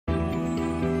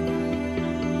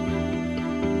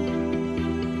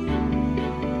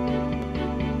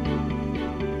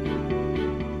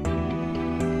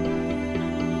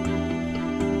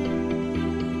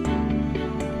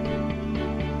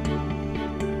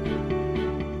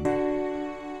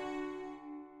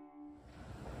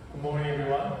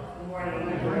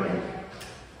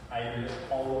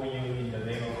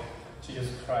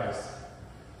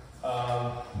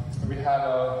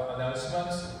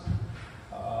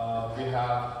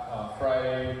have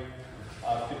Friday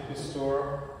fitness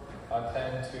store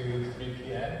 10 to 3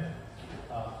 p.m.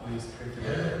 Please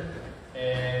prepare.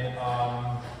 And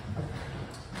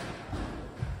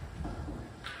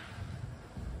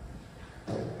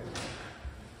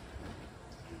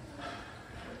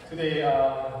today,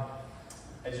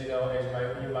 as you know,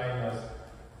 you might know,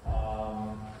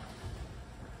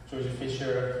 George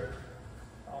Fisher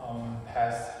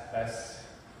passed last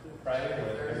Friday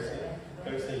or Thursday.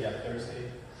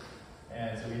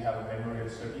 And so we have a memorial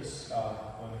service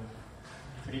on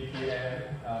 3 p.m.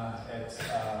 At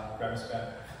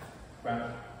Gramsville,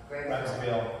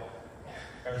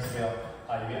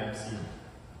 UMC.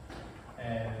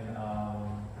 And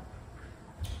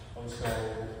also,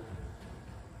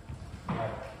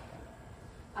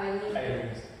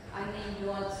 Eileen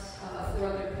Watt's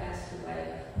brother passed away,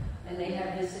 and they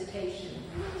have visitation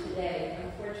today.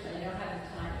 Unfortunately, I don't have the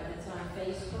time, but it's on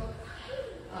Facebook.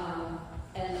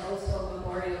 And also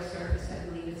memorial service, I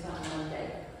believe it's on Monday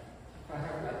for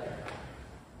her brother.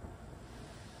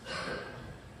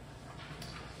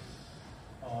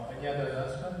 Any other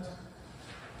announcement?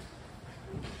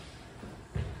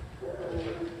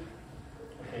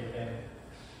 Okay, then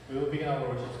we will begin our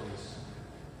worship service.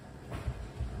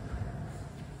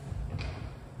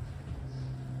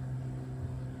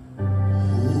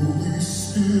 Holy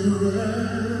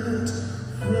Spirit,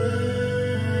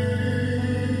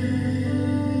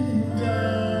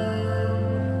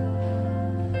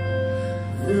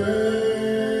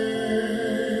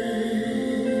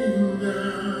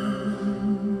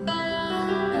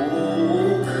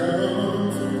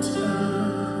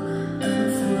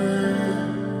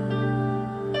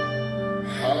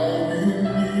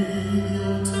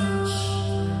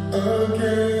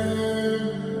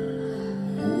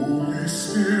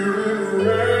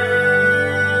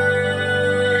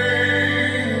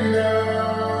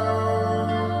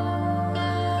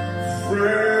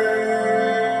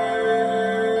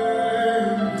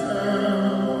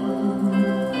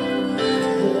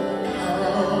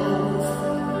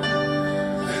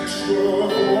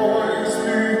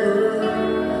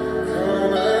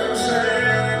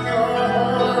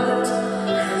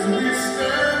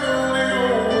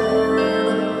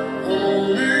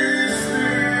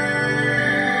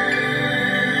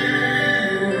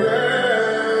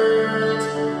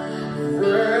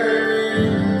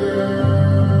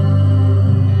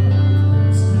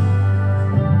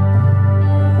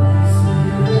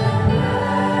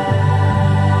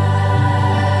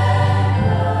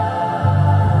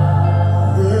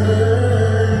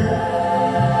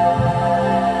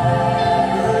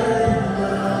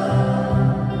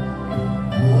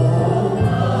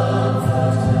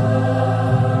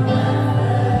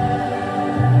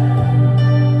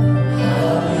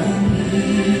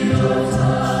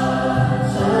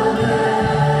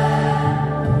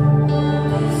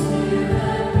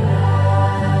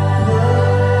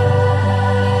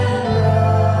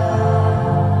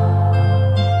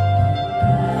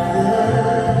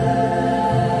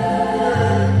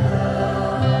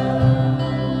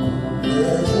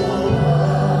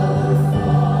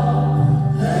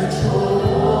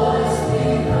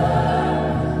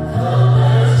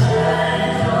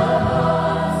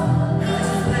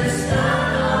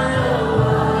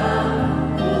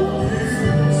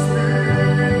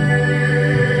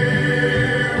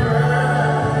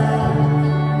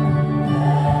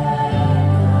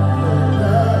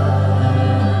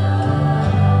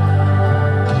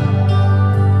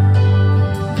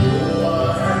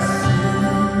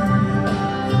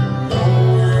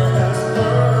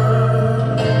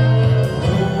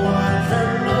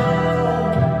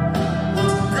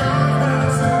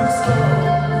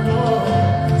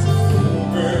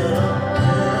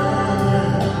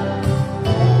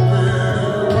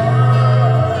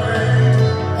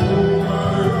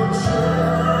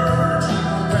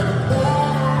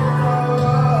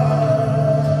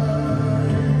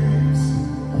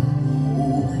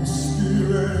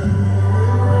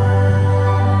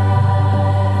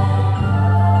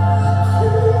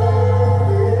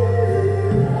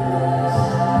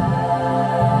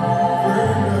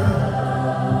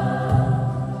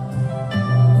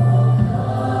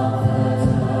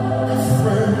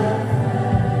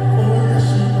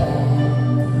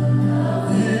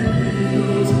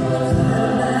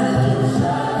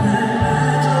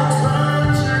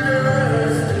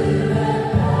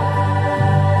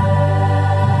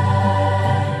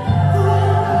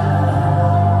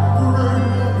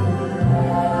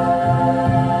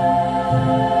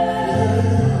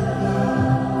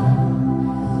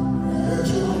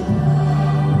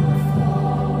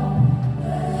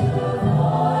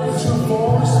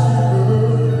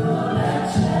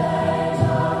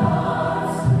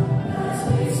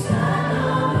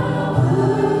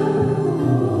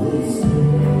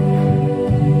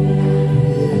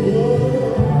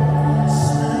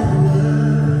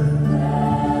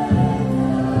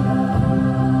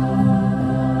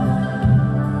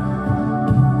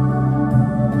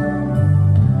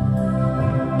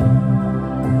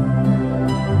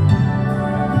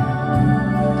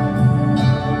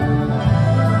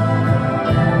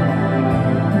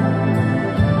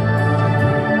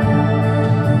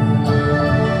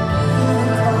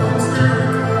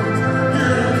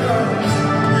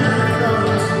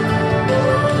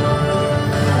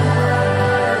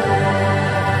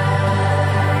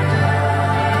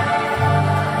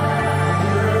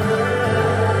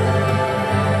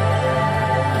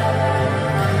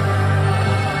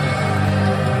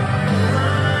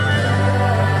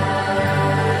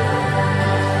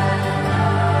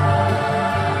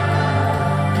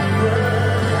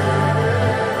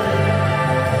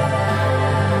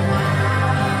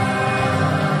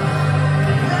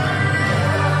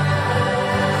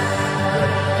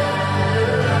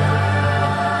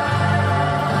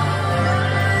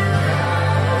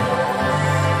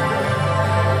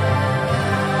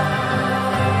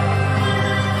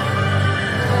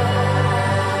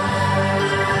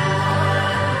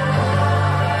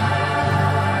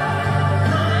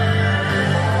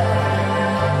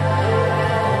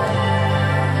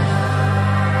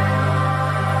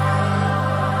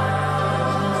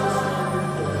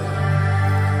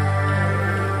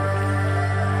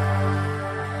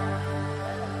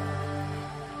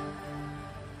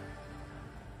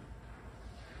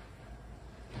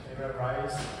 will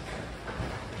rise.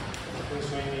 Please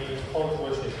join me in call to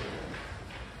worship.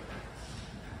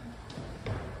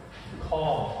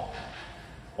 Come,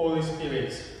 Holy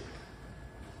Spirit,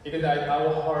 ignite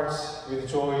our hearts with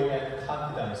joy and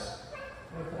confidence.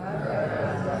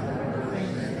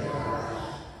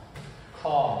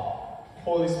 Come,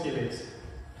 Holy Spirit,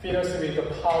 fill us with the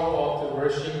power of the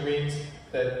rushing wind,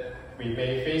 that we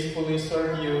may faithfully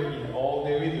serve you in all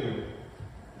that we do.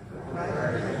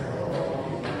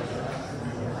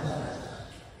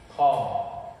 Come,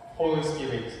 Holy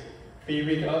Spirit, be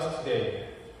with us today.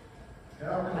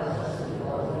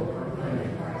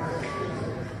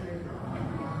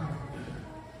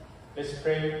 Let's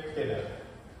pray together.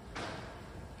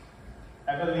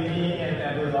 Ever living and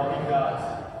ever loving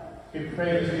God, we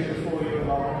praise you for your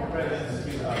loving presence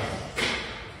with us.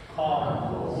 Come,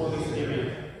 Holy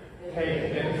Spirit,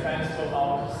 take and transform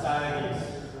our societies,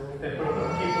 that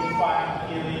broken people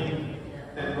find healing,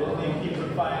 that lonely people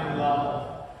find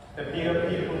love, that bitter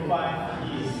people find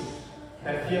peace,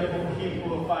 that fearful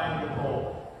people find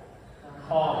hope.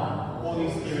 Come,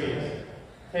 Holy Spirit,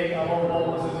 take our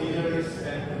homes of leaders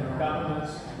and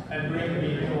governments and bring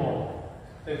renewal.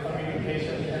 The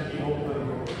communication can be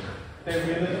open. The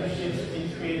relationships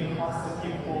between hostile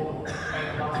people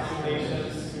and hostile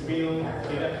nations will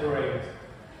evaporate.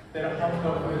 Their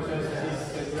hunger for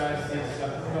justice addresses the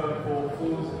hunger for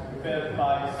food fed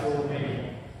by so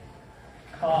many.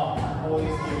 Come,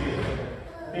 Holy Spirit,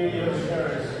 fill your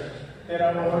church, that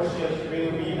our worship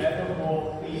will be ever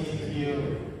more pleasing to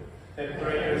you, that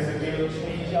prayers will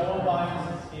change our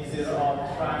minds instead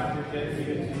of trying to get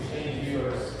you to change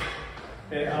yours,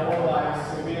 that our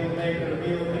lives will make a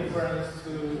real difference to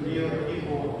real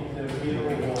people in the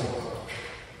real world.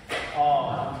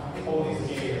 Come, Holy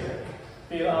Spirit,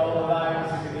 fill our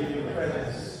lives with your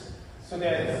presence, so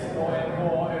that more and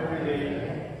more every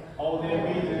day, all that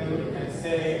we do and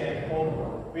say and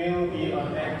hope will be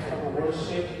an act of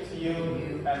worship to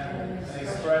you and an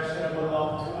expression of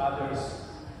love to others,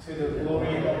 to the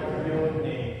glory of your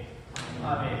name.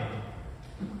 Amen.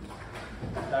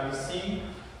 Now we sing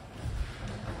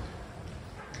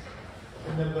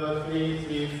number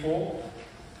 334,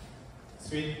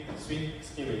 Sweet, Sweet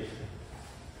Spirit.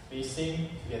 We sing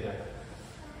together.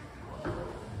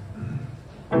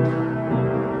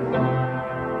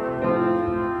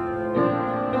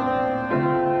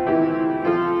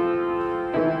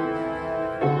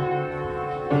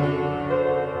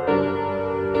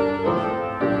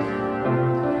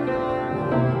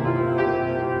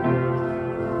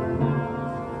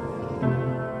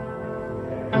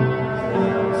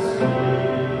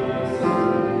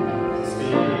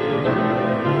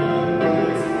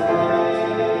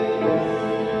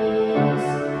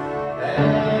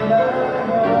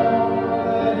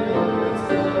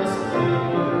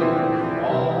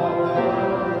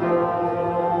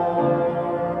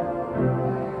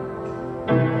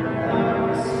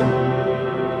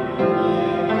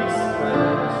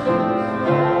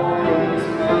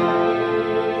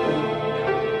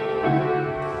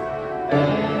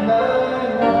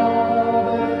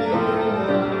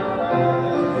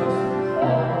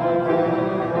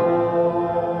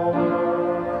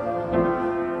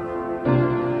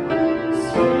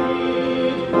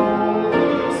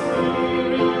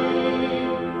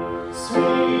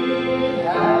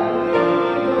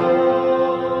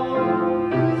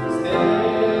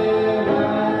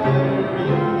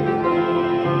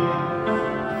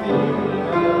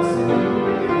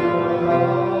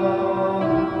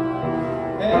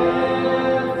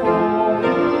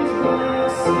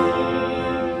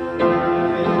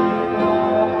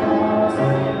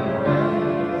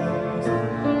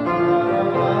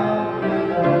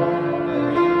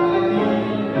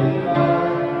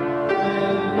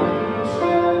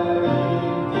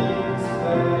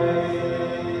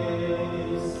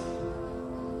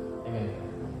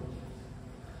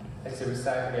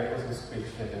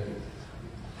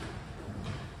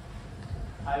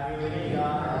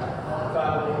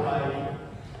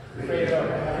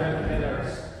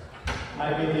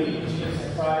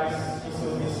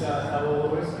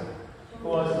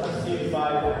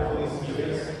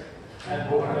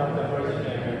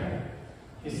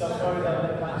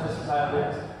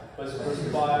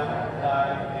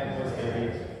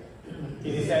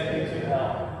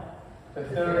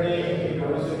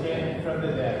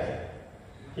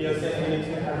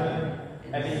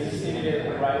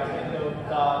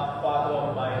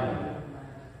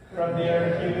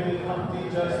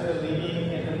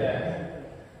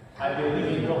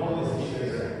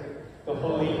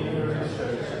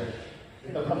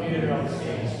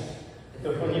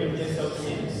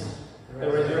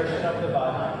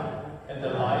 and the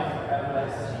life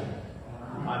everlasting.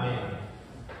 Amen.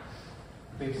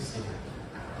 Please sing.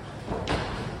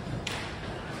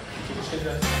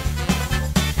 Children.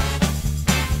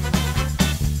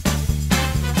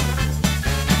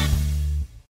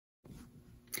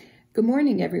 Good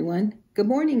morning, everyone. Good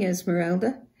morning,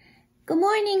 Esmeralda. Good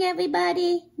morning,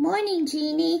 everybody. Morning,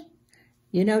 Jeannie.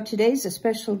 You know, today's a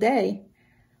special day.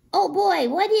 Oh boy,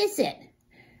 what is it?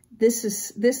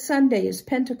 This Sunday is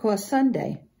Pentecost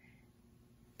Sunday.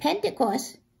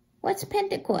 Pentecost? What's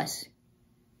Pentecost?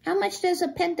 How much does a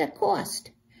penta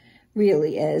cost?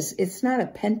 Really, Ez, it's not a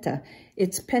penta,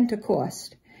 it's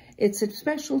Pentecost. It's a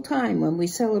special time when we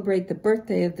celebrate the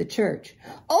birthday of the church.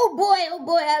 Oh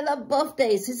boy, I love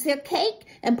birthdays. Is there cake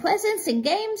and presents and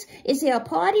games? Is there a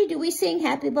party? Do we sing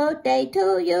happy birthday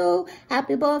to you?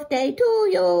 Happy birthday to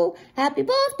you. Happy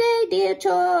birthday, dear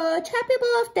church. Happy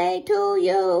birthday to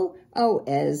you. Oh,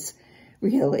 Ez,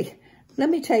 really. Let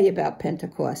me tell you about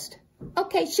Pentecost.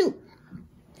 Okay, shoot.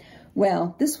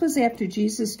 Well, this was after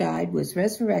Jesus died, was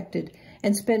resurrected,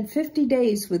 and spent 50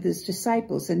 days with his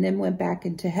disciples and then went back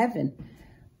into heaven.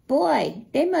 Boy,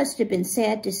 they must have been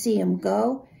sad to see him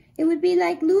go. It would be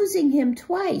like losing him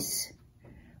twice.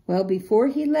 Well, before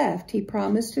he left, he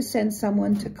promised to send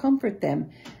someone to comfort them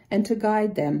and to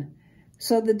guide them.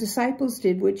 So the disciples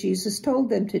did what Jesus told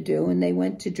them to do, and they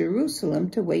went to Jerusalem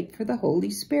to wait for the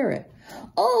Holy Spirit.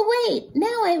 Oh, wait,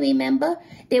 now I remember.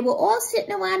 They were all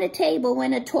sitting around a table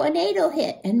when a tornado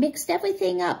hit and mixed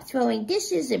everything up, throwing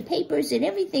dishes and papers and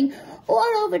everything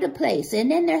all over the place. And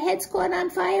then their heads caught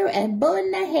on fire and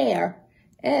burned their hair.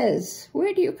 Ez,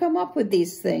 where do you come up with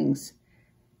these things?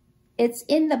 It's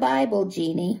in the Bible,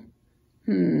 Jeannie.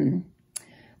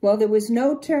 Well, there was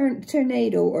no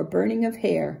tornado or burning of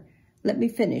hair. Let me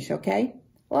finish, okay?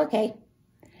 Okay.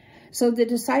 So the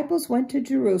disciples went to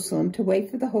Jerusalem to wait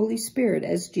for the Holy Spirit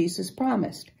as Jesus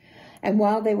promised. And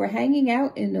while they were hanging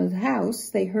out in the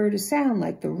house, they heard a sound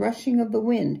like the rushing of the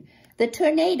wind. The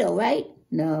tornado, right?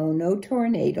 No, no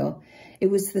tornado.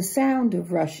 It was the sound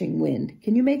of rushing wind.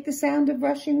 Can you make the sound of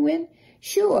rushing wind?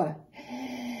 Sure.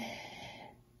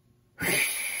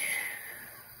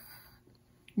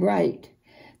 Right.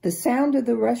 The sound of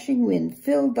the rushing wind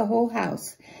filled the whole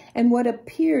house, and what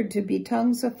appeared to be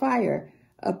tongues of fire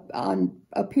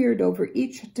appeared over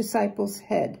each disciple's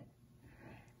head.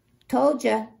 Told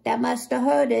ya, that must have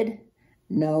hurted.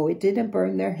 No, it didn't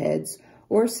burn their heads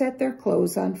or set their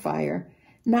clothes on fire.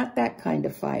 Not that kind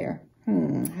of fire.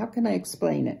 How can I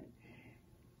explain it?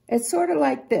 It's sort of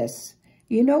like this.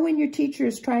 You know when your teacher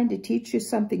is trying to teach you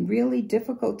something really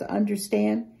difficult to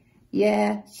understand?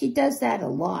 Yeah, she does that a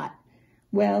lot.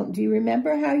 Well, do you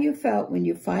remember how you felt when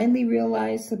you finally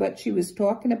realized what she was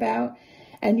talking about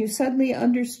and you suddenly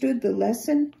understood the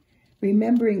lesson,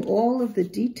 remembering all of the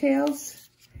details?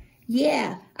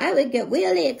 Yeah, I would get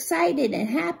really excited and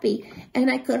happy,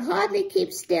 and I could hardly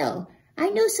keep still. I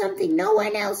knew something no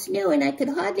one else knew, and I could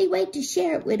hardly wait to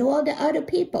share it with all the other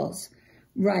peoples.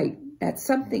 Right, that's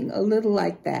something a little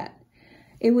like that.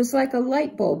 It was like a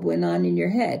light bulb went on in your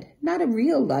head. Not a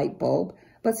real light bulb,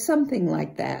 but something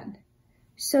like that.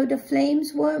 So the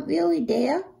flames weren't really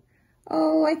there?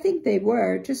 Oh, I think they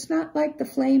were, just not like the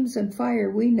flames and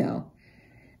fire we know.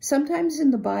 Sometimes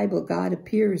in the Bible, God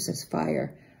appears as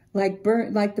fire, like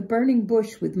the burning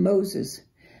bush with Moses.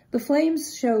 The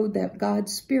flames showed that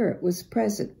God's Spirit was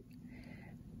present.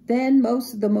 Then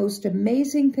the most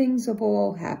amazing things of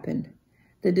all happened.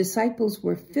 The disciples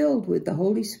were filled with the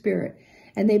Holy Spirit,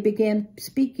 and they began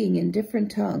speaking in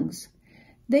different tongues.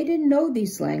 They didn't know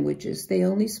these languages. They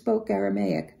only spoke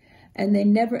Aramaic, and they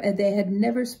had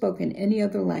never spoken any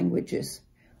other languages.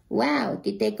 Wow,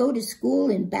 did they go to school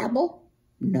in Babel?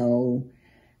 No.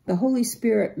 The Holy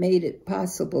Spirit made it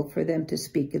possible for them to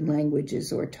speak in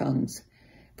languages or tongues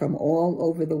from all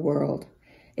over the world.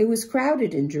 It was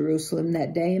crowded in Jerusalem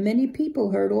that day, and many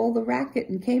people heard all the racket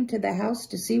and came to the house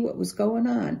to see what was going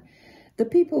on. The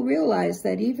people realized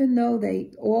that even though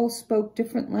they all spoke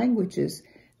different languages,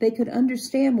 they could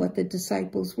understand what the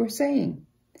disciples were saying.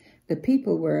 The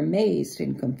people were amazed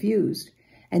and confused,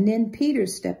 and then Peter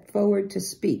stepped forward to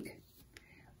speak.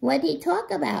 What did he talk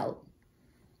about?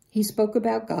 He spoke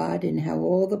about God and how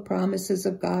all the promises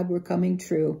of God were coming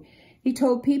true. He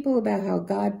told people about how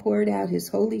God poured out his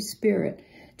Holy Spirit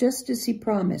just as he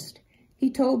promised.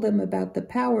 He told them about the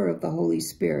power of the Holy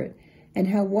Spirit and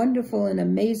how wonderful and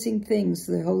amazing things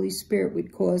the Holy Spirit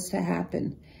would cause to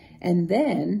happen. And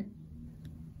then...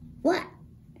 What?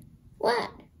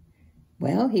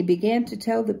 Well, he began to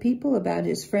tell the people about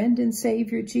his friend and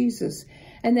Savior, Jesus,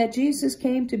 and that Jesus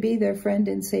came to be their friend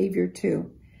and Savior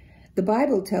too. The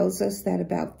Bible tells us that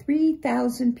about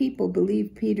 3,000 people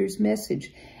believed Peter's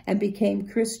message and became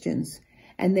Christians,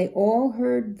 and they all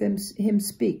heard him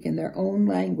speak in their own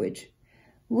language.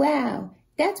 Wow,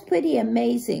 that's pretty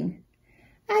amazing.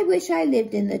 I wish I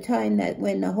lived in the time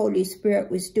when the Holy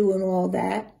Spirit was doing all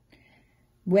that.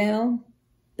 Well,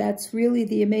 that's really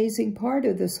the amazing part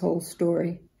of this whole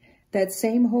story. That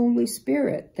same Holy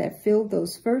Spirit that filled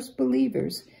those first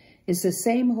believers is the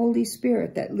same Holy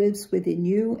Spirit that lives within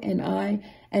you and I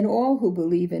and all who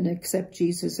believe and accept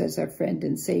Jesus as our friend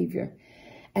and Savior.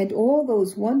 And all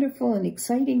those wonderful and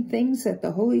exciting things that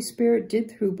the Holy Spirit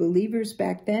did through believers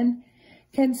back then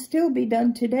can still be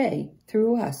done today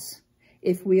through us,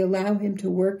 if we allow him to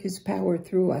work his power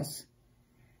through us.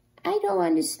 I don't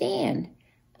understand.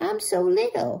 I'm so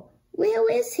little. Where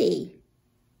is he?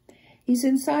 He's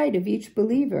inside of each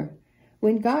believer.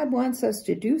 When God wants us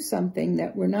to do something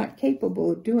that we're not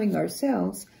capable of doing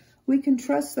ourselves, we can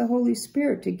trust the Holy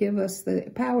Spirit to give us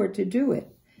the power to do it.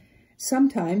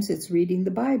 Sometimes it's reading the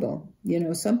Bible. You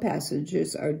know, some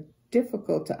passages are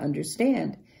difficult to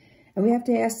understand, and we have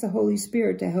to ask the Holy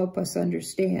Spirit to help us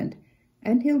understand,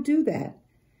 and he'll do that.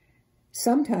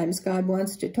 Sometimes God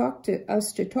wants to talk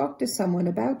to someone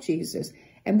about Jesus,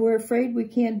 and we're afraid we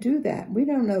can't do that. We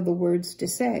don't know the words to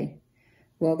say.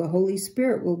 Well, the Holy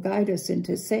Spirit will guide us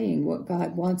into saying what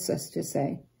God wants us to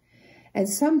say. And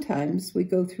sometimes we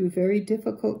go through very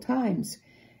difficult times,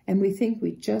 and we think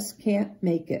we just can't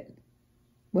make it.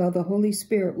 Well, the Holy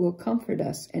Spirit will comfort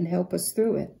us and help us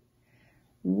through it.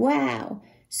 Wow!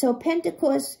 So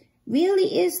Pentecost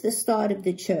really is the start of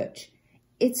the church.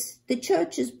 It's the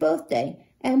church's birthday,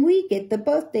 and we get the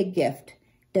birthday gift,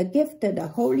 the gift of the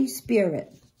Holy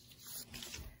Spirit.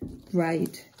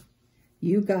 Right.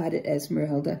 You got it,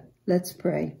 Esmeralda. Let's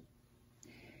pray.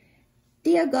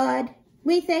 Dear God,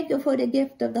 we thank you for the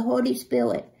gift of the Holy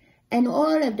Spirit and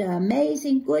all of the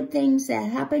amazing good things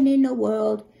that happen in the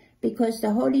world because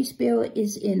the Holy Spirit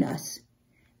is in us.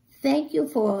 Thank you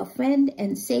for our friend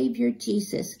and Savior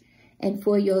Jesus and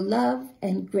for your love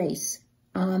and grace.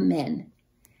 Amen.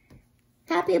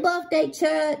 Happy birthday,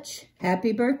 church.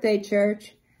 Happy birthday,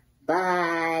 church.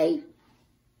 Bye.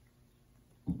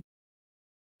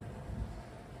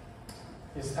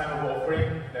 It's time of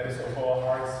offering. Let us offer our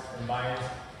hearts and minds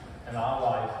and our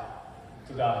life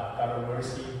to God, God of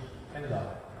mercy and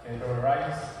love. And our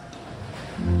rise.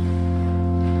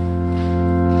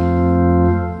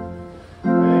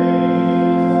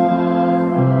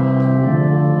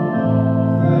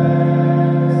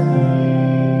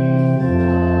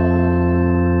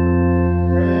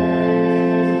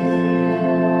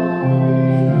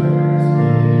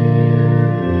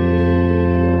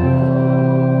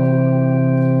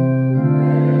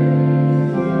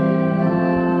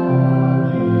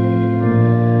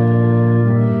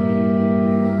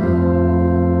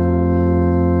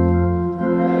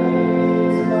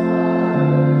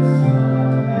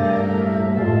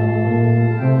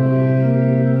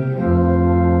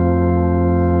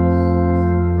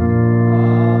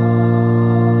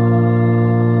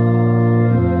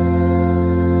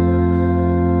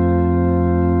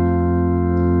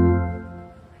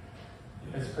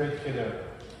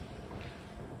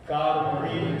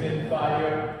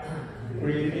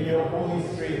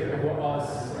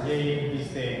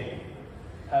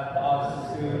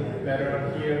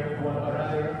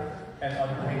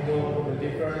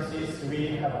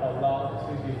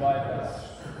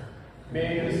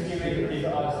 May your Spirit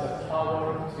give us the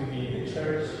power to be the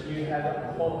church you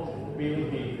had hoped we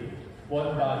will be.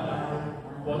 One body,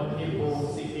 one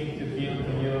people seeking to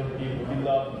build your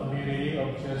beloved community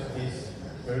of justice,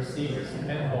 mercy,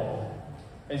 and hope.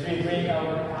 As we bring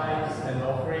our tithes and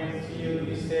offerings to you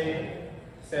this day,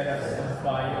 set us on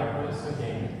fire once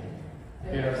again.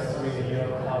 Fill us with your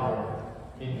power.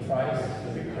 In Christ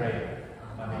we pray.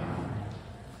 Amen.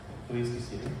 Please be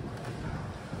seated.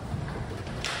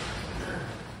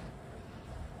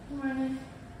 Good morning.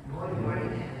 Good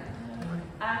morning.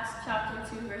 Acts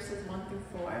chapter 2, verses 1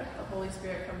 through 4. The Holy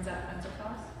Spirit comes at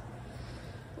Pentecost.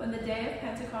 When the day of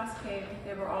Pentecost came,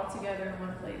 they were all together in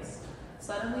one place.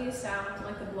 Suddenly a sound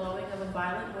like the blowing of a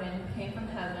violent wind came from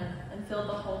heaven and filled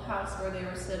the whole house where they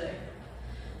were sitting.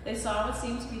 They saw what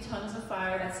seemed to be tongues of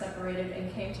fire that separated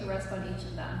and came to rest on each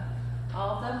of them.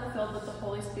 All of them were filled with the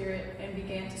Holy Spirit and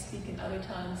began to speak in other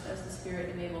tongues as the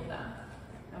Spirit enabled them.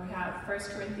 And we have 1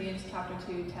 Corinthians chapter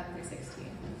 2, 10 through 16.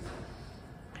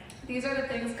 These are the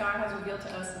things God has revealed to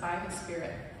us by his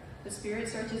Spirit. The Spirit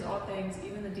searches all things,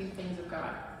 even the deep things of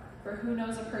God. For who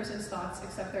knows a person's thoughts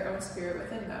except their own spirit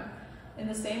within them? In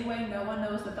the same way, no one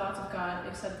knows the thoughts of God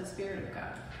except the Spirit of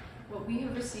God. What we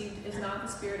have received is not the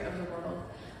spirit of the world,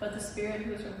 but the Spirit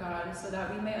who is from God, so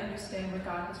that we may understand what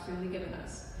God has freely given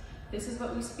us. This is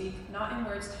what we speak, not in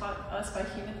words taught us by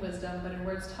human wisdom, but in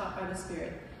words taught by the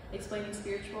Spirit, explaining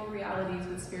spiritual realities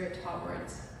with Spirit-taught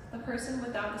words. The person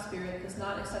without the Spirit does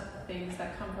not accept the things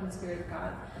that come from the Spirit of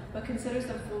God, but considers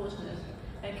them foolishness,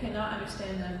 and cannot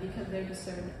understand them because they are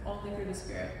discerned only through the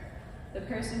Spirit. The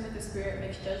person with the Spirit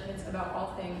makes judgments about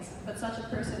all things, but such a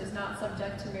person is not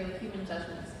subject to merely human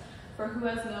judgments. For who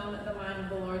has known the mind of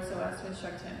the Lord so as to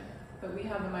instruct him? But we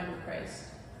have the mind of Christ.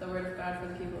 The word of God for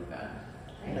the people of God.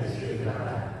 Thanks be to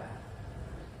God.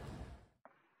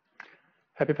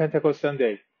 Happy Pentecost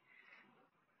Sunday.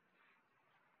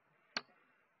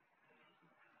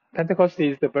 Pentecost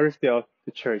is the birthday of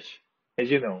the church,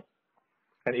 as you know.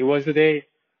 And it was the day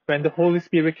when the Holy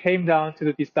Spirit came down to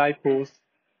the disciples,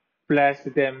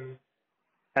 blessed them,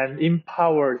 and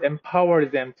empowered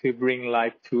them to bring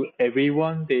life to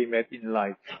everyone they met in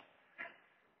life.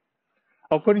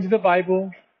 According to the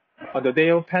Bible, on the day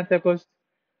of Pentecost,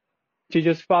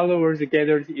 Jesus' followers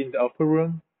gathered in the upper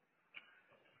room,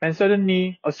 and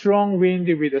suddenly a strong wind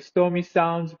with a stormy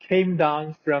sound came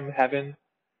down from heaven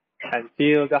and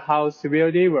filled the house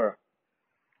where they were.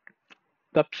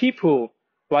 The people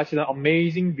watched an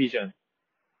amazing vision.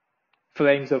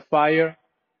 Flames of fire,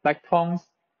 like tongues,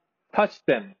 touched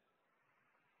them.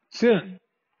 Soon,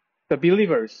 the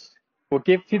believers were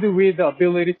gifted with the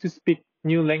ability to speak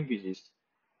new languages.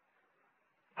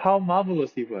 How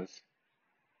marvelous it was.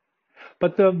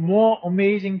 But the more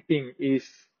amazing thing is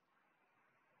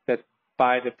that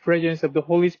by the presence of the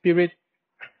Holy Spirit,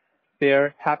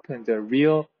 there happened a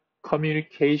real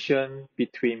communication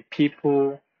between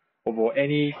people over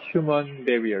any human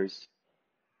barriers.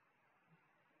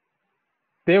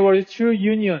 There was true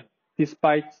union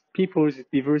despite people's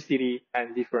diversity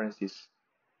and differences.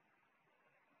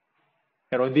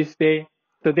 And on this day,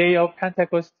 the day of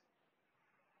Pentecost,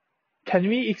 can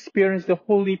we experience the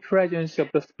holy presence of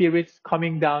the Spirit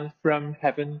coming down from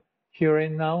heaven here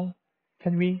and now?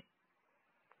 Can we?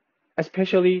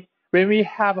 Especially when we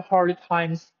have hard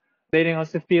times, letting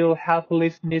us feel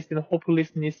helplessness and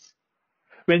hopelessness.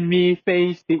 When we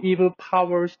face the evil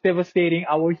powers devastating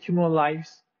our human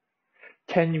lives,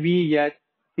 can we yet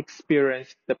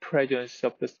experience the presence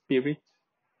of the Spirit?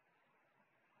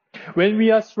 When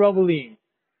we are struggling,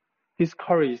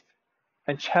 discouraged,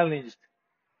 and challenged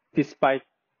despite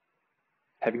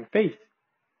having faith,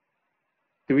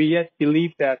 do we yet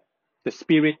believe that the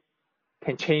Spirit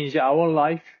can change our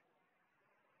life?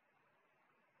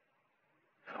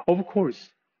 Of course,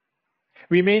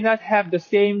 we may not have the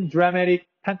same dramatic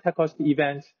Pentecost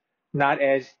event, not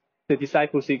as the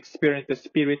disciples experienced the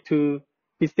Spirit to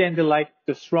descend like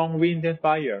the strong wind and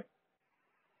fire.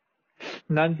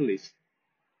 Nonetheless,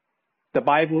 the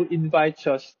Bible invites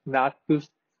us not to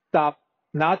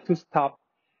stop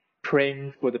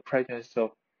praying for the presence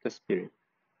of the Spirit.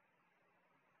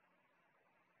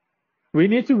 We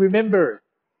need to remember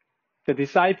the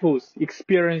disciples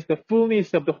experienced the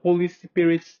fullness of the Holy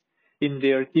Spirit in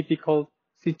their difficult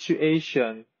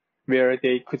situation where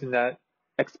they could not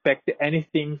expect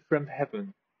anything from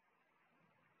heaven.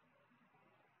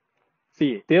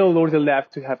 See, their Lord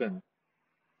left to heaven,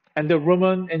 and the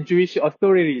Roman and Jewish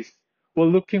authorities were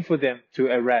looking for them to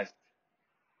arrest.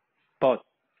 But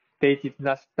they did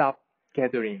not stop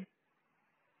gathering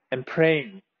and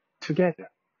praying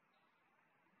together.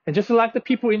 And just like the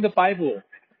people in the Bible,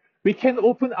 we can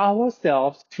open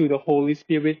ourselves to the Holy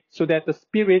Spirit so that the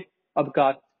Spirit of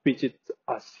God visits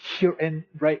us here and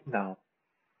right now.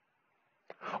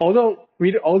 Although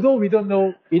we don't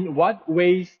know in what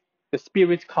ways the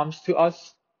Spirit comes to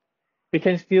us, we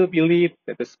can still believe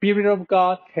that the Spirit of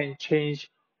God can change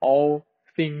all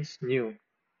things new.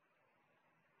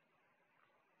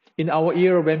 In our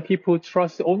era when people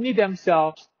trust only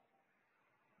themselves,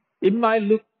 it might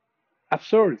look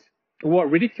absurd or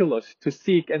ridiculous to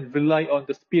seek and rely on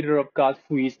the Spirit of God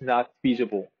who is not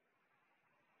visible.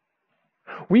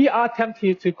 We are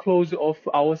tempted to close off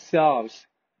ourselves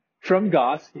from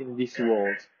God in this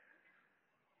world.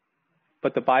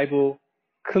 But the Bible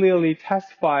clearly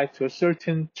testifies to a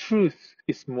certain truth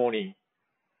this morning.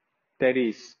 That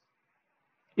is,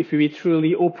 if we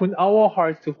truly open our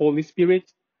hearts to Holy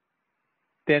Spirit,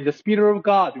 then the Spirit of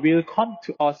God will come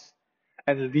to us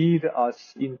and lead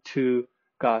us into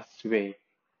God's way.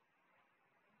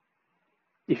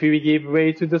 If we give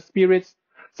way to the Spirit,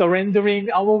 surrendering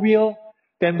our will,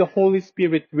 then the Holy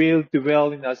Spirit will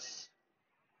dwell in us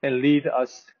and lead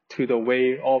us to the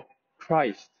way of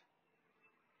Christ.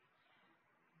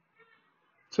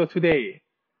 So today,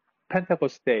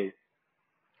 Pentecost Day,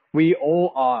 we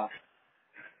all are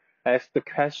ask the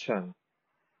question,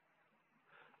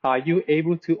 are you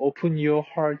able to open your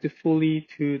heart fully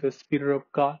to the Spirit of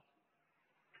God?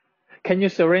 Can you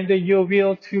surrender your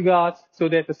will to God so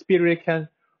that the Spirit can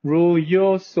rule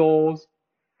your souls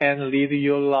and lead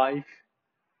your life?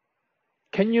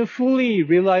 Can you fully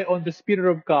rely on the Spirit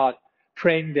of God,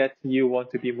 praying that you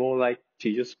want to be more like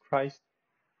Jesus Christ?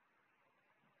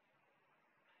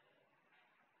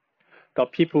 The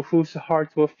people whose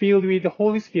hearts were filled with the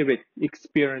Holy Spirit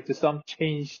experienced some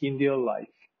change in their life.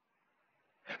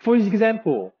 For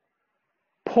example,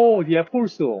 Paul the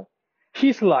Apostle,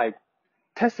 his life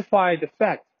testified the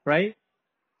fact, right?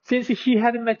 Since he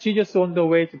had met Jesus on the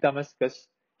way to Damascus,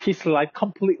 his life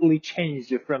completely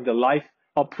changed from the life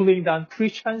of pulling down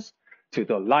Christians to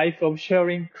the life of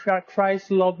sharing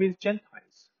Christ's love with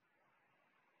Gentiles.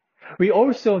 We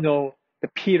also know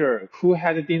that Peter, who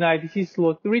had denied his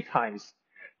Lord 3 times,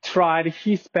 tried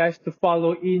his best to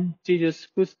follow in Jesus'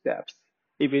 footsteps,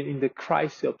 even in the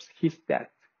crisis of his death.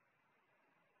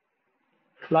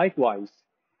 Likewise,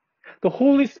 the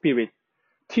Holy Spirit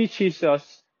teaches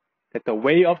us that the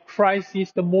way of Christ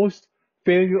is the most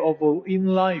valuable in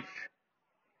life.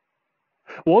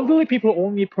 Worldly people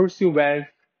only pursue wealth,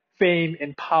 fame,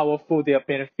 and power for their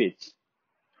benefits.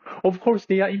 Of course,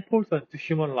 they are important to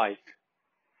human life.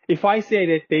 If I say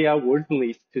that they are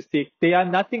worthless to seek, they are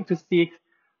nothing to seek,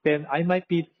 then I might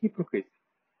be a hypocrite.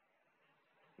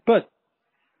 But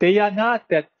they are not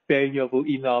that valuable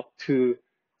enough to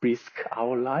risk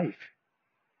our life.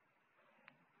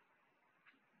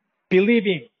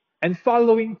 Believing and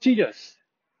following Jesus,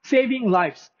 saving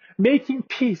lives, making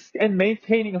peace, and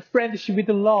maintaining a friendship with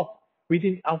the love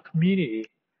within our community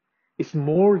is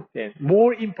more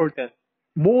important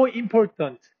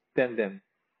than them.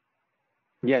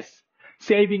 Yes,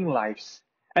 saving lives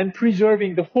and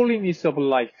preserving the holiness of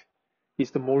life is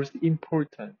the most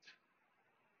important.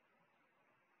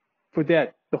 For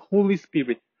that, the Holy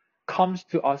Spirit comes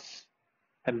to us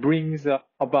and brings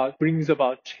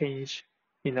about change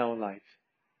in our life.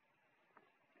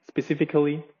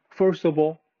 Specifically, first of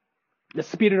all, the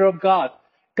Spirit of God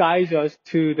guides us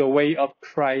to the way of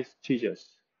Christ Jesus.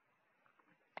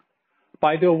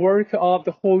 By the work of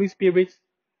the Holy Spirit,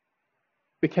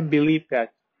 we can believe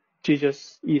that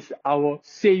Jesus is our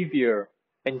Savior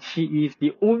and He is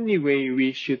the only way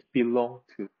we should belong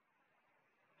to.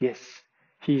 Yes,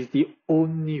 He is the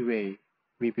only way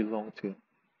we belong to.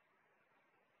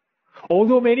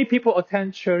 Although many people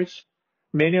attend church,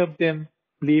 many of them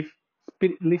live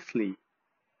spiritlessly.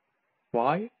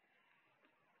 Why?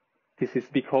 This is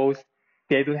because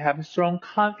they don't have strong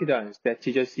confidence that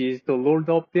Jesus is the Lord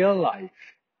of their life.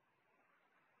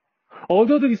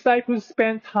 Although the disciples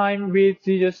spent time with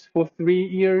Jesus for 3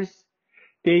 years,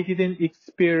 they didn't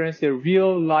experience a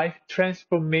real life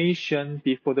transformation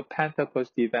before the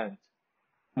Pentecost event.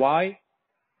 Why?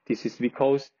 This is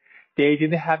because they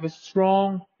didn't have a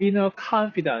strong inner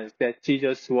confidence that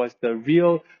Jesus was the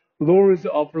real Lord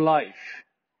of life.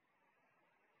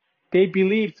 They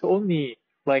believed only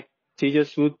like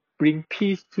Jesus would bring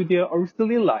peace to their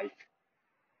earthly life.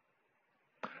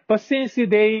 But since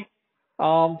they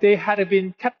had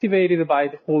been captivated by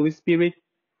the Holy Spirit,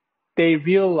 they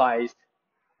realized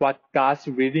what God's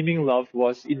redeeming love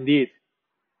was indeed,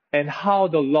 and how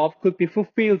the love could be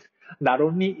fulfilled not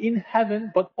only in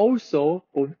heaven but also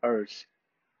on earth.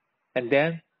 And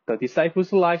then the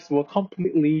disciples' lives were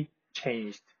completely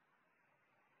changed.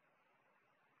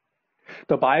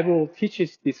 The Bible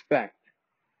teaches this fact.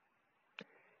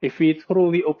 If we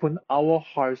totally open our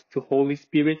hearts to Holy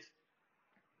Spirit,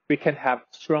 we can have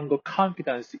stronger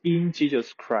confidence in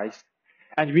Jesus Christ,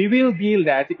 and we will be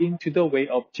led into the way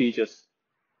of Jesus,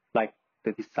 like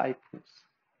the disciples.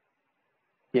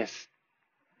 Yes,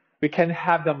 we can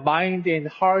have the mind and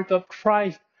heart of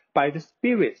Christ by the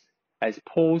Spirit, as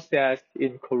Paul says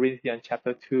in Corinthians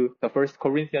chapter 2, the 1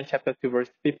 Corinthians chapter 2, verse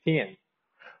 15.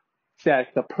 Says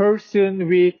the person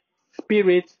with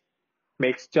Spirit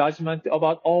makes judgment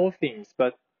about all things,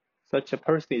 but such a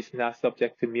person is not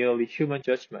subject to merely human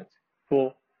judgment.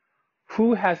 For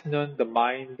who has known the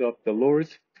mind of the Lord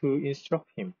to instruct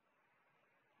him?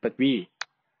 But we,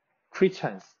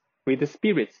 Christians with the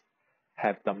Spirit,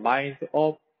 have the mind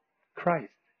of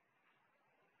Christ.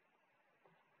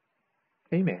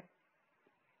 Amen.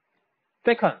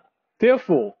 Second,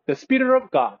 therefore, the Spirit of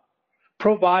God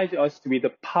provides us with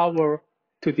the power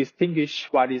to distinguish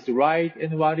what is right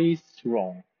and what is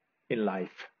wrong in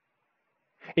life.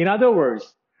 In other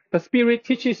words, the Spirit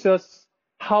teaches us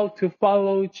how to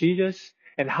follow Jesus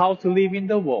and how to live in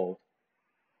the world.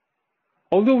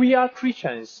 Although we are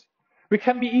Christians, we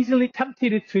can be easily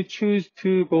tempted to choose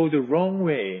to go the wrong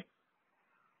way.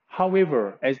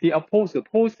 However, as the Apostle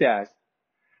Paul says,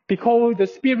 because the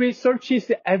Spirit searches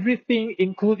everything,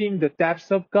 including the depths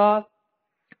of God,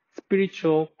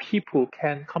 spiritual people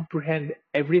can comprehend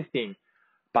everything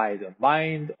by the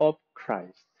mind of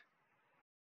Christ.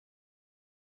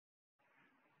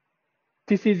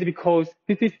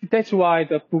 That's why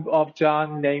the book of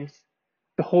John names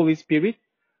the Holy Spirit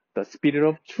the Spirit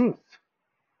of Truth.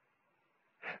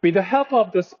 With the help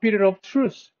of the Spirit of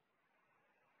Truth,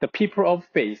 the people of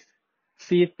faith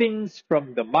see things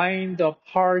from the mind and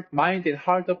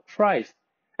heart of Christ,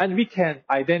 and we can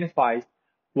identify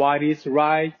what is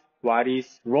right, what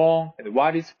is wrong, and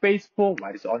what is faithful,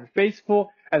 what is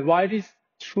unfaithful, and what is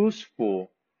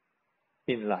truthful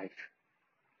in life.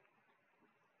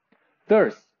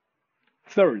 Third,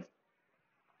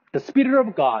 the Spirit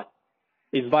of God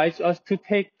invites us to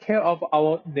take care of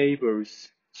our neighbors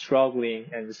struggling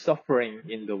and suffering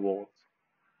in the world.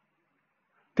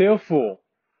 Therefore,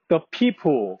 the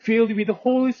people filled with the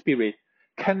Holy Spirit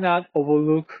cannot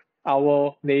overlook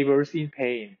our neighbors in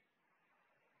pain.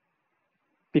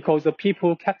 Because the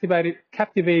people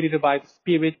captivated by the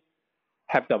Spirit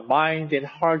have the mind and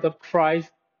heart of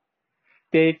Christ,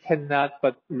 they cannot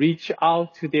but reach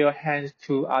out to their hands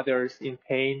to others in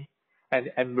pain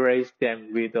and embrace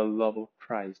them with the love of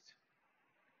Christ.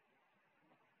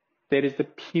 That is the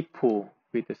people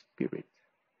with the Spirit.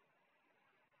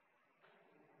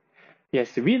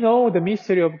 Yes, we know the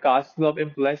mystery of God's love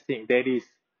and blessing. That is,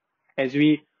 as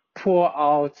we pour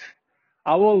out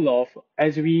our love,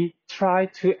 as we try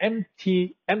to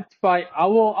amplify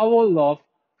our love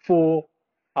for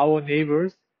our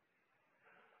neighbors,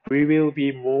 we will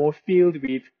be more filled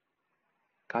with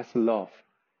God's love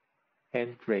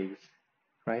and grace,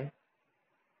 right?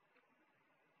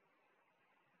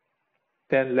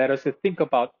 Then let us think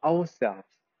about ourselves.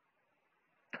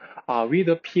 Are we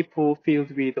the people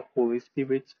filled with the Holy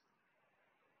Spirit?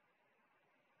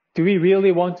 Do we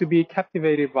really want to be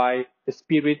captivated by the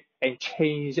Spirit and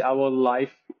change our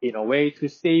life in a way to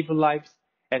save lives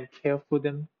and care for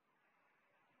them?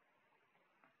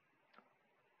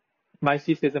 My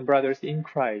sisters and brothers in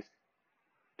Christ,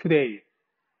 today,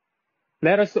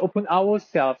 let us open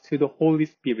ourselves to the Holy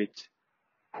Spirit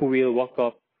who will work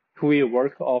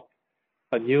up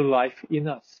a new life in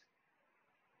us.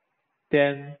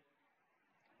 Then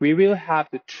we will have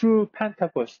the true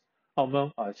Pentecost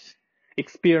among us,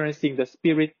 experiencing the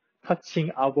Spirit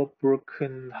touching our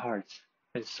broken hearts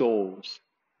and souls.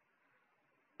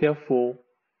 Therefore,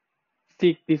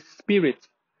 seek this Spirit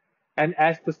and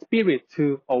ask the Spirit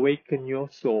to awaken your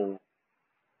soul.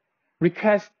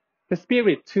 Request the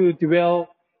Spirit to dwell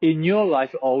in your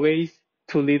life always,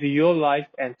 to lead your life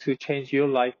and to change your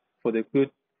life for the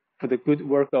good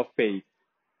work of faith.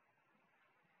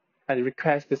 And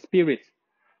request the Spirit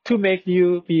to make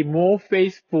you be more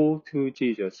faithful to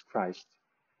Jesus Christ.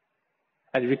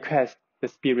 And request the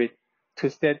Spirit to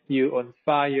set you on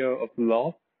fire of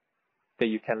love, that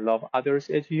you can love others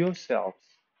as yourselves.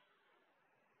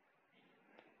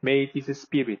 May this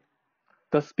Spirit,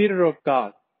 the Spirit of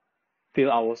God, fill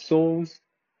our souls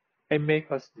and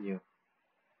make us new.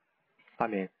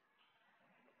 Amen.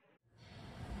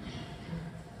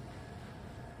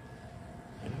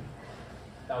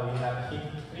 Now we have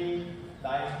hymn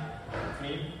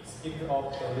 393, Spirit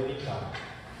of the Living God.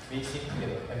 We sing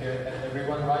together. And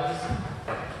everyone rise.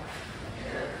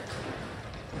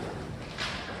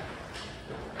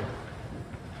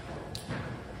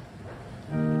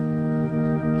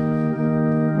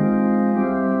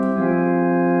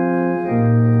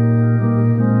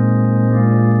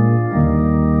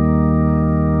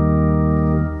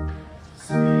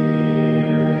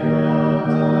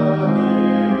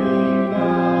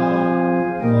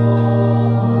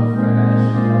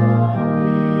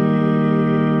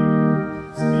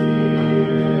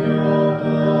 Spirit of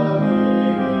the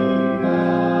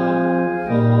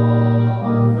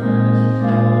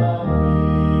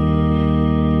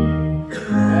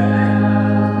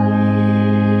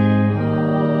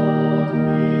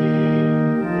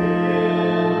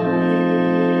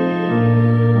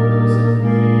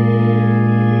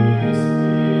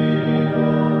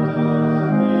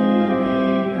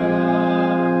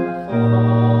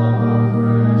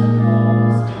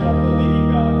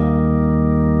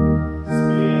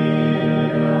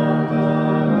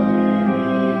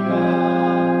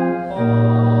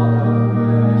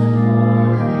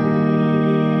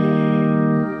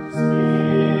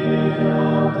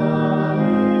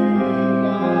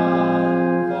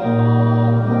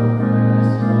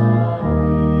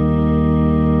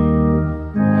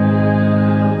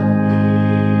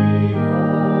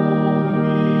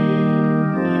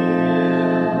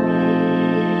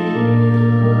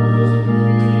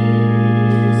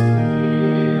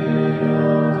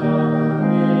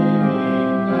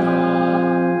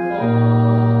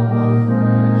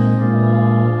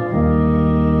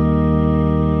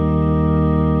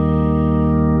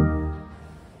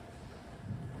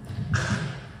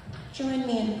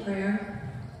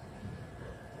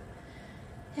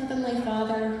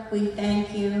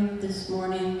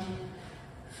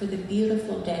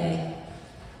beautiful day,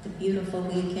 the beautiful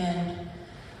weekend,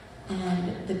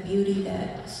 and the beauty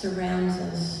that surrounds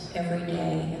us every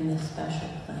day in this special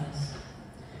place.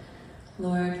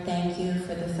 Lord, thank you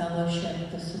for the fellowship,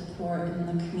 the support,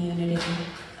 and the community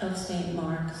of St.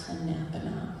 Mark's and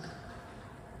Napanock.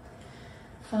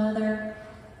 Father,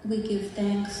 we give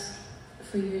thanks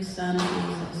for your Son,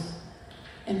 Jesus,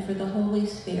 and for the Holy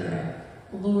Spirit.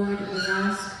 Lord, we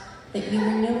ask that you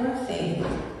renew our faith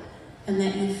and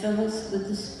that you fill us with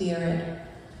the Spirit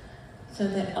so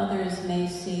that others may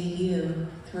see you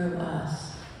through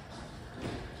us.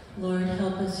 Lord,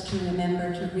 help us to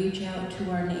remember to reach out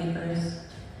to our neighbors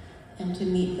and to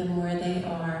meet them where they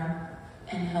are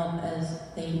and help as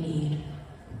they need.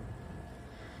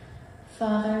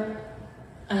 Father,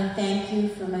 I thank you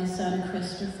for my son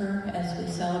Christopher as we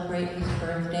celebrate his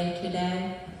birthday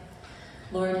today.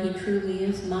 Lord, he truly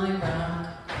is my rock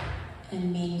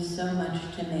and means so much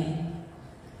to me.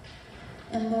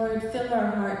 And Lord, fill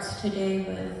our hearts today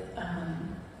with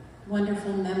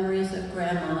wonderful memories of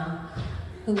Grandma,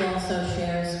 who also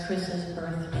shares Chris's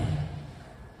birthday.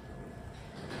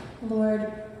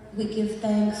 Lord, we give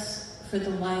thanks for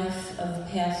the life of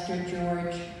Pastor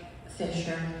George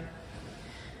Fisher.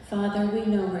 Father, we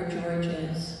know where George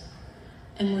is,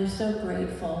 and we're so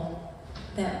grateful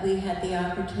that we had the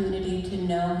opportunity to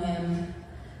know him.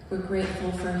 We're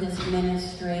grateful for his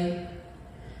ministry.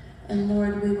 And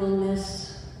Lord, we will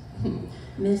miss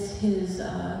his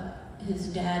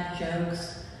dad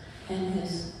jokes and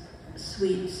his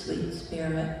sweet, sweet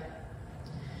spirit.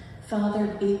 Father,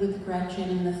 be with Gretchen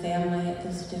and the family at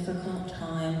this difficult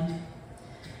time.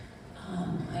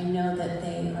 I know that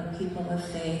they are people of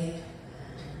faith,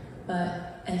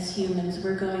 but as humans,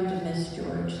 we're going to miss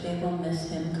George. They will miss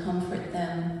him. Comfort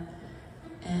them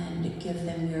and give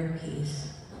them your peace.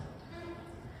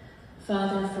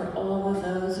 Father, for all of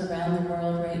those around the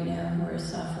world right now who are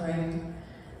suffering,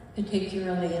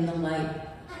 particularly in the light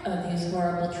of these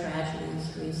horrible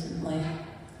tragedies recently,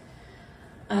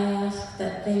 I ask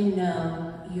that they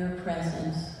know your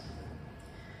presence.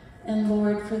 And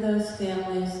Lord, for those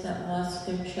families that lost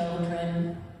their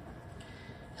children,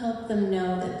 help them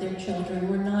know that their children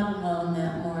were not alone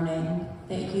that morning,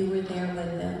 that you were there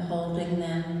with them, holding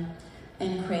them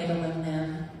and cradling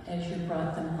them as you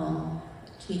brought them home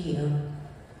to you.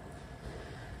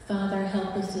 Father,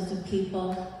 help us as a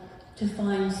people to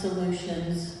find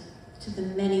solutions to the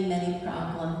many, many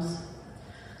problems.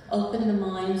 Open the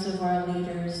minds of our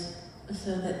leaders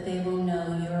so that they will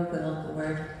know your will,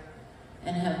 Lord,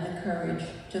 and have the courage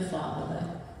to follow it.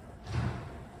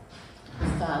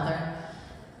 Father,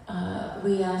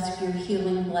 we ask your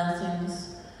healing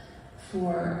blessings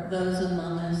for those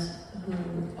among us who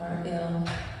are ill.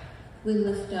 We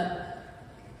lift up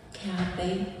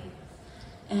Kathy,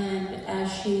 and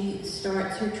as she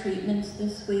starts her treatments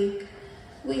this week,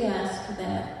 we ask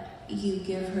that you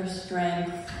give her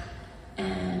strength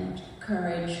and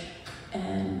courage,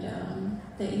 and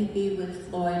that you be with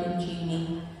Floyd and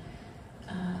Jeannie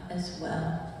as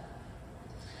well.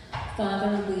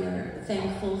 Father, we are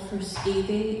thankful for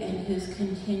Stevie and his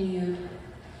continued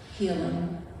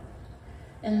healing.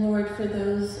 And Lord, for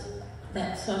those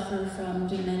that suffer from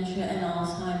dementia and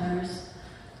Alzheimer's,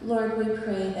 Lord, we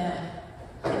pray that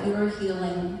your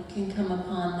healing can come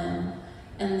upon them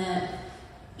and that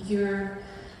your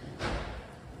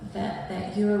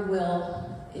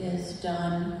will is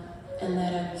done and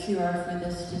that a cure for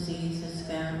this disease is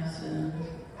found soon.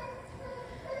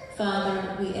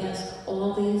 Father, we ask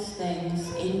all these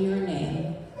things in your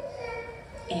name.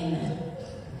 Amen.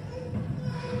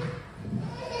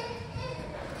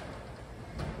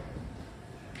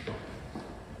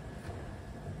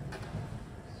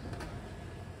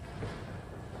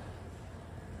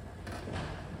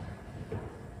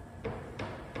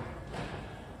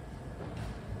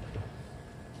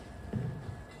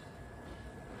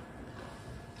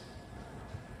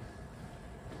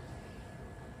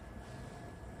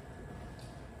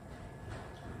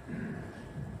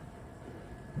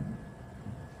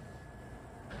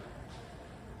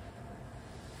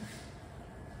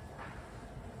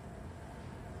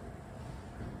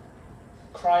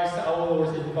 Christ our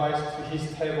Lord invites to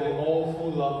his table all who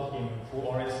love him, who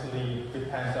honestly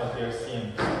repent of their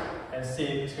sins, and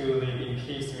seek to live in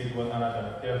peace with one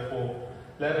another. Therefore,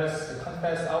 let us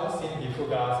confess our sin before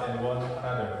God and one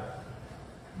another.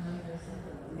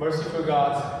 Merciful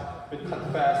God, we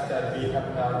confess that we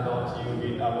have not loved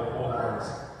you with our whole hearts.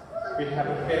 We have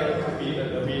failed to be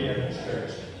an obedient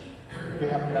church. We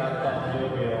have not done your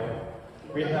will.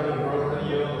 We have broken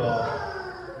your law.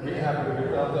 We have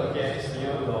rebelled against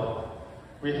your law.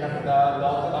 We have not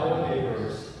loved our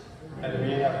neighbors. and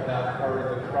we have not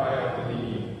heard the cry of the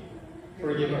needy.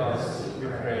 Forgive us, we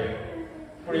pray.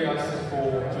 Free us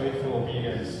for joyful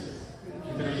obedience.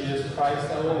 Through Jesus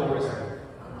Christ our Lord.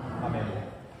 Amen.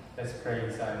 Let's pray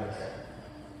in silence.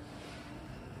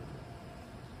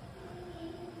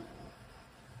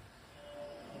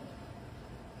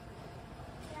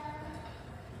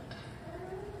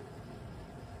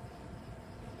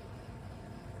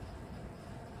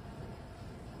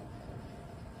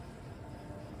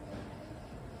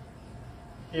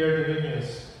 Hear the good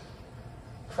news.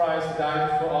 Christ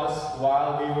died for us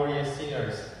while we were yet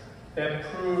sinners. That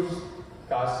proves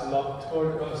God's love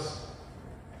toward us.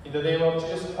 In the name of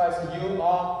Jesus Christ, you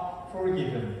are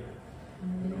forgiven.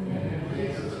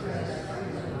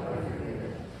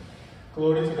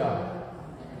 Glory to God.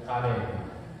 Amen.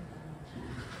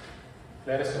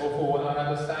 Let us offer one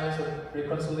another signs of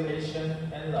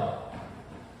reconciliation and love.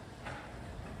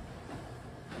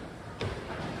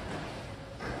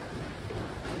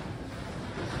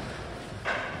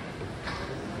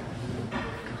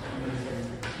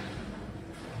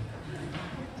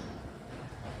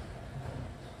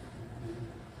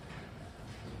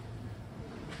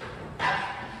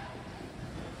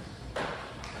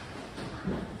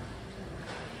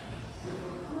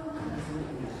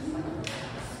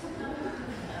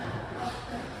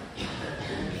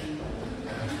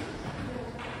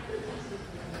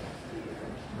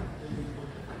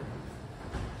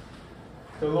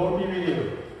 The Lord be with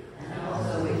you. And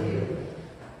also with you.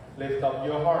 Lift up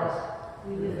your hearts.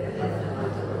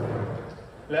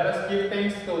 Let us give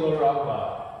thanks to the Lord our God.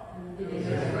 It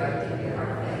is right to give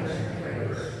our thanks and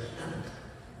praise.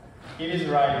 It is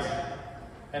right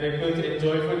and a good and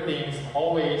joyful things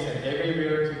always and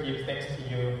everywhere to give thanks to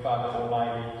you, Father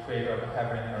Almighty, Creator of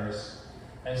heaven and earth.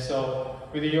 And so,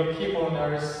 with your people on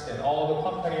earth and all the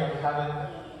company of heaven,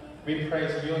 we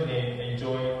praise your name and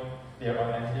join their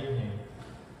unending name.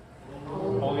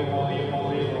 Holy, holy,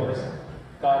 holy Lord,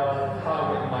 God of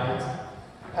power and might,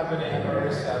 heaven and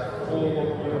earth are full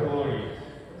of your glory.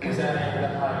 Hosanna in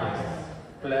the highest.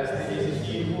 Blessed is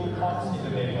he who comes in the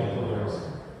name of the Lord.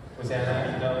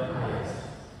 Hosanna in the highest.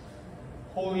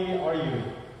 Holy are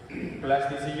you.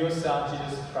 Blessed is your Son,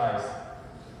 Jesus Christ.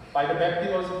 By the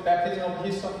baptism of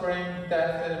his suffering,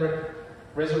 death, and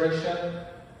resurrection,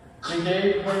 you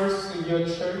gave birth to your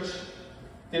church,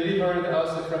 delivered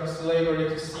us from slavery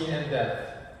to sin and death,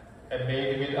 and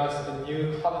made with us the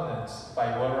new covenant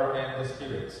by water and the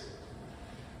Spirit.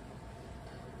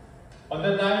 On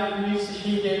the night in which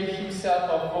he gave himself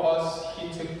up for us, he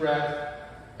took bread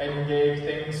and gave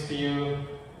thanks to you,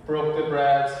 broke the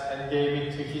bread and gave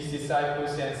it to his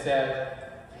disciples and said,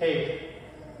 "Take,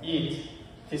 eat,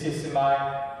 this is my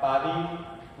body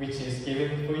which is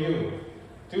given for you.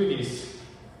 Do this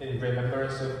in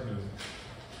remembrance of me."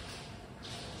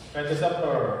 When the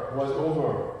supper was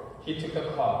over, he took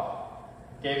a cup,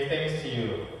 gave thanks to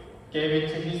you, gave it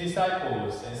to his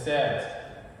disciples, and said,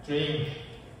 "Drink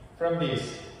from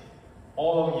this,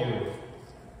 all of you.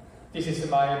 This is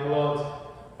my blood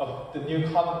of the new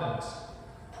covenant,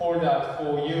 poured out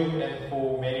for you and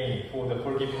for many for the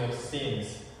forgiveness of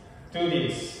sins. Do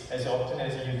this as often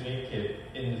as you drink it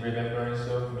in remembrance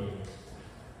of me."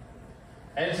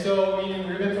 And so, in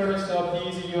remembrance of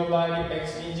these your mighty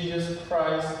acts in Jesus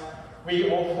Christ, we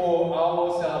offer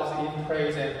ourselves in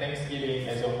praise and thanksgiving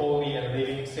as a holy and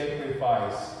living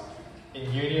sacrifice,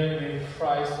 in union with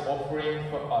Christ offering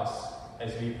for us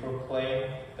as we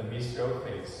proclaim the mystery of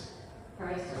faith.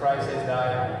 Christ has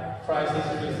died, Christ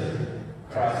is risen,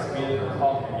 Christ will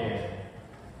come again.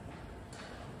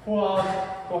 Pour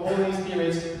out the Holy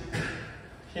Spirit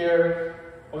here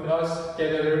on us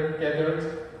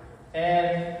gathered,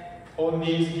 and on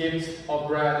these gifts of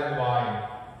bread and wine.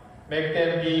 Make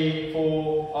them be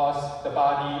for us the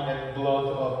body and blood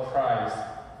of Christ,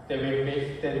 that we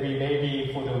may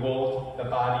be for the world the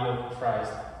body of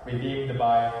Christ, redeemed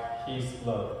by his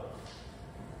blood.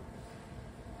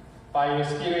 By your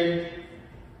Spirit,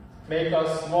 make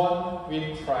us one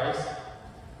with Christ,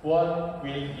 one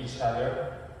with each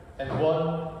other, and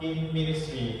one in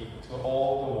ministry to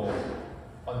all the world,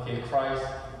 until Christ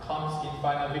comes in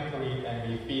final victory and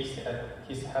we feast at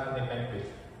his heavenly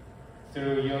banquet.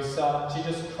 Through your Son,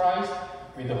 Jesus Christ,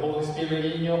 with the Holy Spirit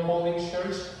in your holy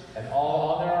church, and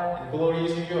all honor and glory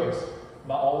is yours,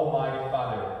 my Almighty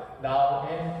Father, now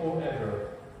and forever.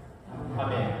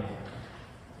 Amen.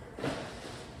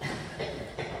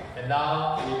 And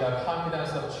now, with the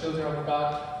confidence of children of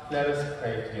God, let us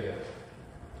pray together.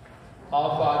 Our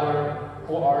Father,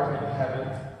 who art in heaven,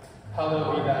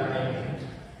 hallowed be thy name.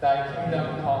 Thy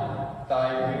kingdom come,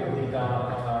 thy will be done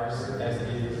on earth as it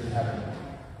is in heaven.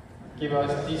 Give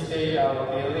us this day our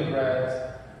daily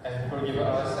bread, and forgive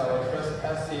us our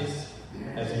trespasses,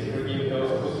 as we forgive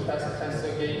those who trespass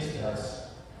against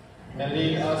us. And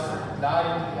lead us not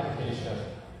into temptation,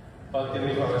 but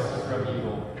deliver us from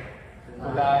evil.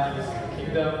 For thine is the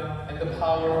kingdom, and the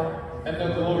power, and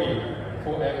the glory,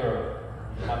 forever.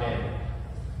 Amen.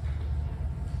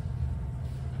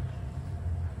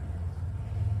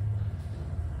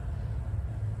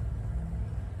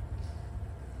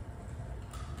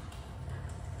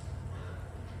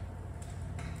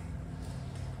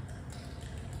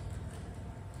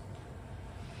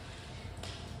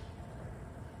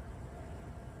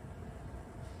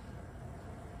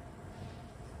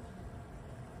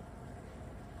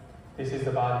 This is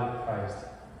the body of Christ,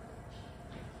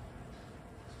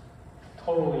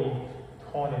 totally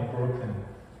torn and broken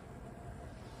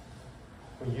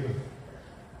for you.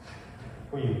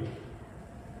 For you.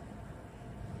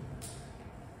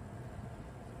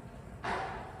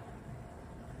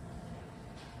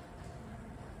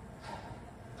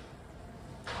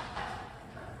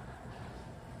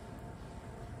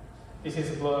 This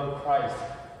is the blood of Christ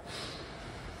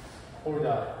poured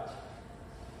out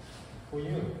for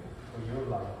you, for your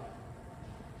life.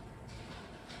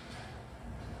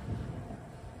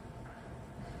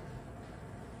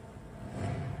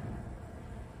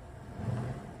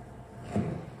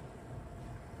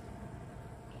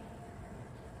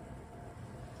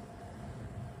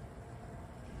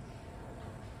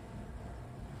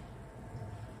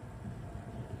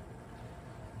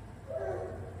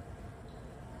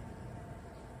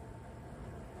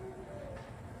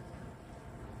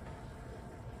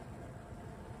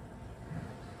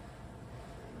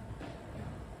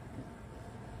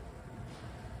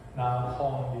 Now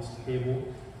on this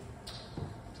table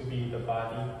to be the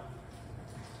body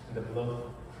and the blood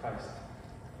of Christ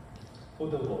for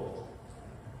the world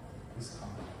is come.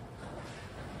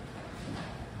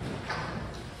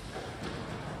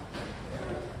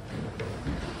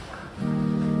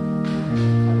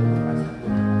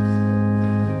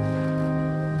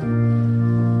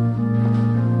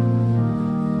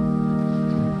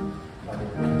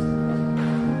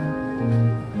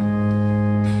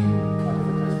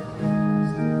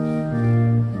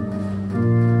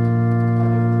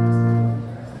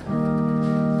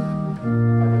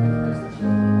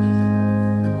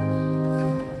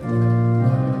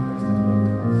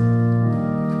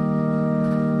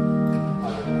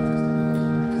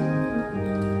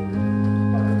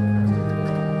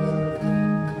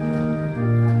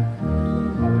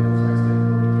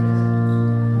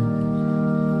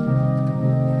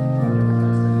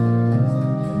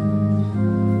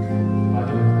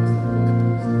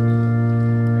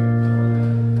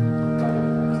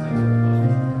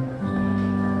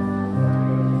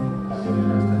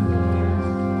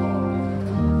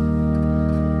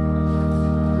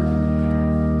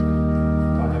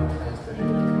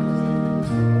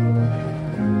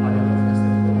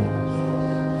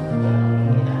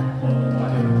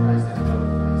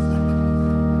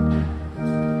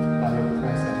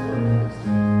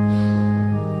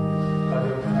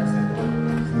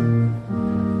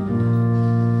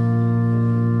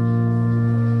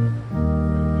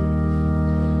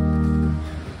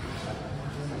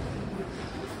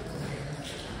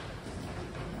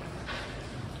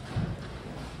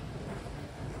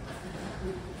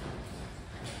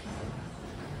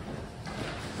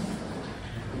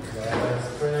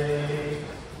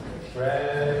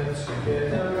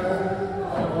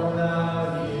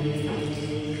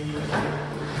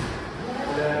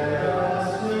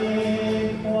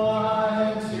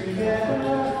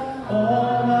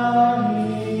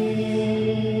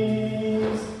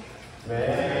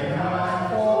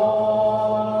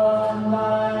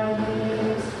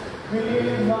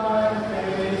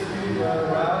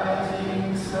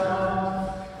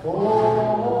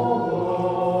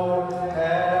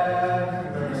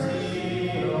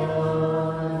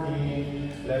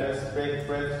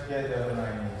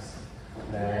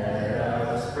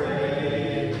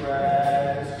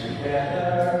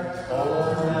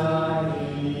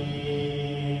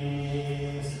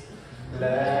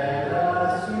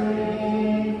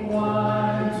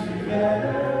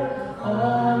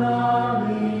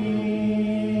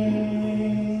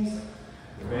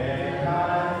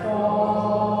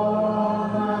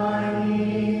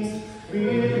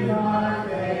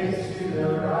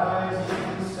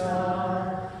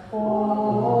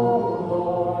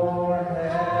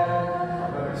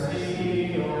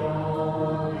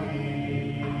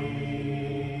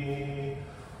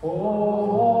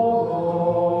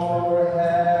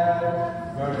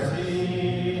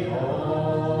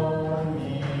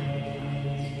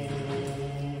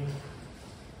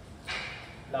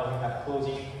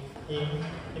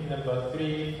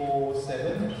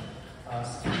 347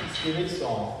 Spirit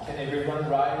Song. Can everyone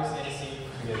rise and sing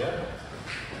together?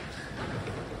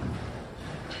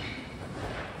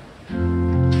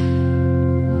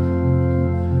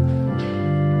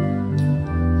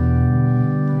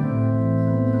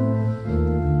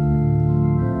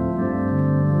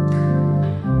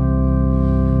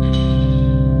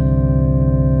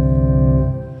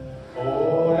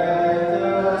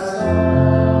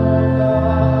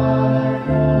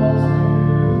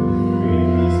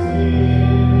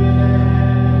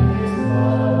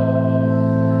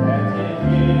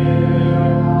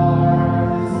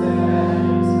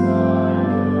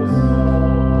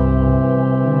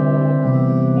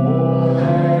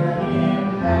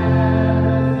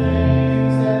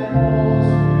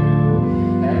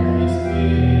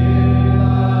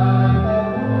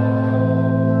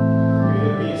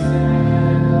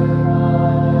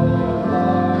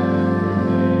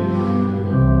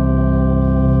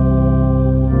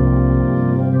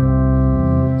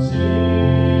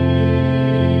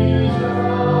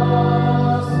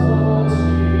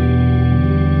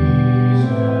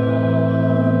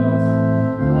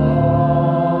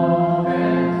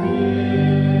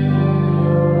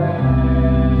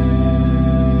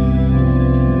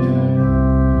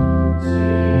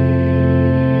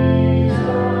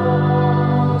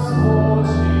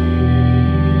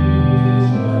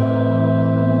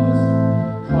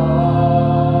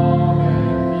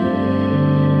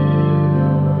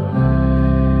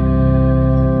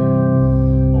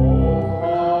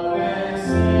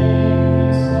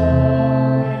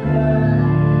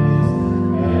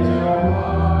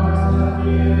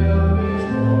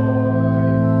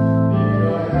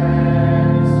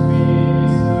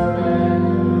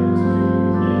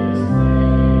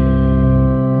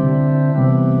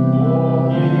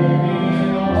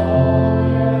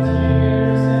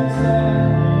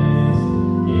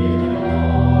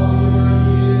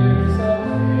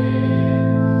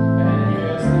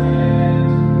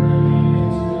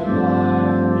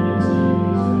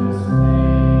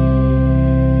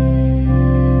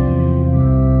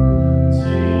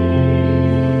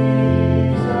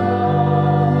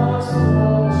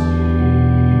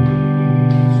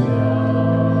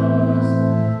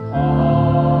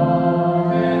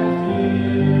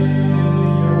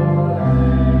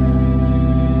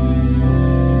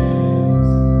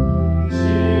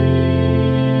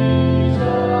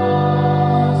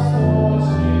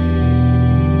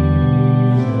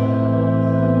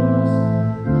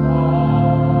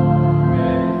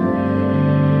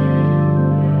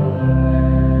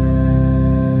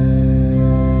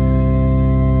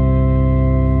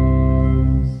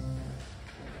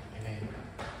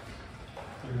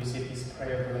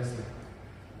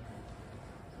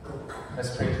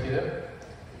 Let's pray together.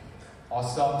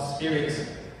 Awesome Spirit,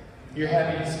 you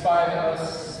have inspired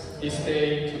us this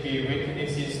day to be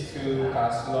witnesses to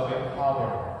God's love and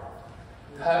power.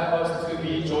 Help us to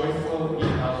be joyful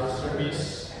in our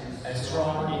service and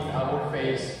strong in our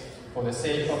faith for the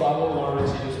sake of our Lord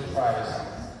Jesus Christ.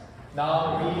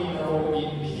 Now we go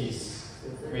in peace,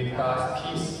 with God's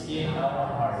peace in our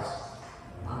hearts.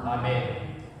 Amen.